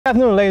Good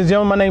afternoon, ladies and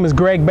gentlemen. My name is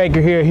Greg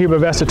Baker here at Hubert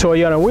Vester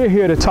Toyota, and we're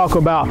here to talk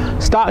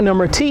about stock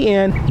number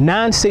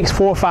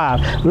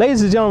TN9645.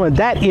 Ladies and gentlemen,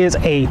 that is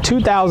a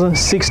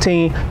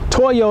 2016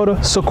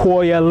 Toyota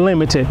Sequoia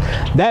Limited.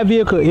 That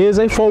vehicle is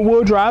a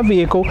four-wheel drive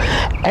vehicle.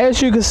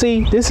 As you can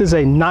see, this is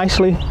a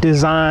nicely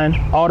designed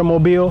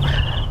automobile.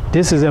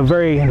 This is a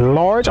very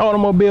large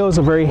automobile. It's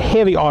a very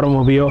heavy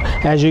automobile.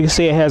 As you can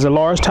see, it has the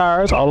large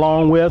tires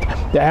along with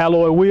the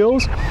alloy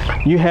wheels.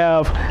 You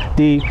have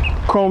the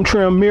chrome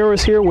trim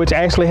mirrors here, which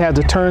actually has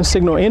the turn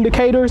signal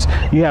indicators.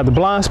 You have the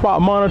blind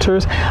spot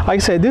monitors. Like I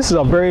said, this is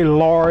a very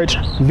large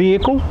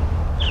vehicle,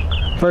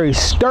 very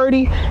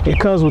sturdy.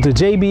 It comes with the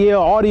JBL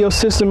audio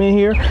system in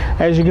here.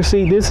 As you can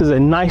see, this is a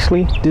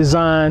nicely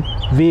designed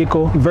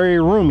vehicle,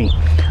 very roomy.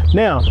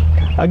 Now,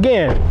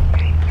 again,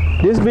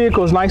 this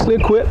vehicle is nicely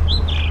equipped.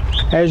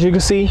 As you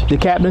can see, the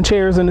captain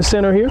chair is in the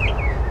center here.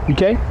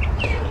 Okay.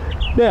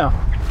 Now,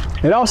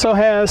 it also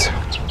has,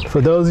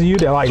 for those of you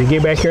that like to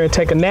get back here and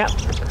take a nap,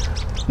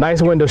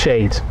 nice window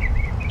shades.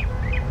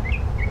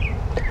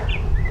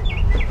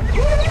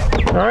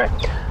 All right,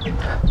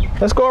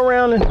 let's go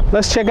around and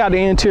let's check out the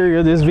interior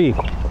of this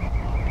vehicle.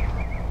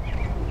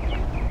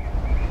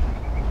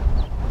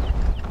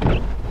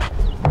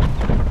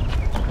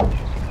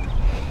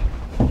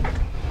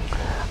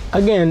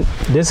 Again,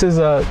 this is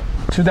a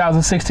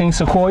 2016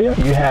 Sequoia.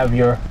 You have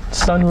your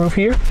sunroof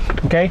here.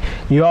 Okay,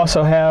 you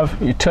also have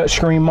your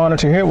touchscreen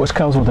monitor here, which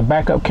comes with a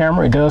backup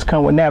camera. It does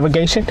come with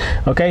navigation.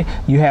 Okay,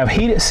 you have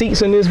heated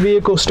seats in this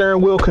vehicle,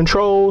 steering wheel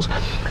controls.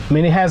 I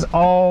mean, it has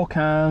all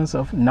kinds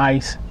of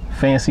nice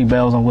fancy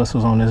bells and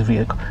whistles on this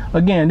vehicle.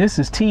 Again, this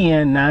is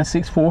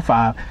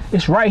TN9645.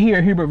 It's right here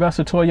at Hubert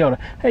Vester Toyota.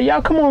 Hey,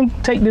 y'all, come on,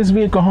 take this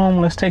vehicle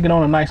home. Let's take it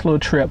on a nice little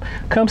trip.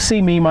 Come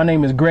see me. My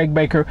name is Greg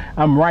Baker.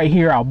 I'm right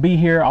here. I'll be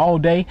here all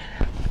day.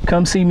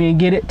 Come see me and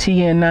get it.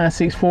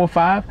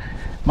 TN9645.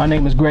 My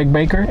name is Greg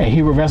Baker at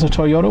Hubert Vester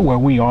Toyota, where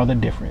we are the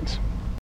difference.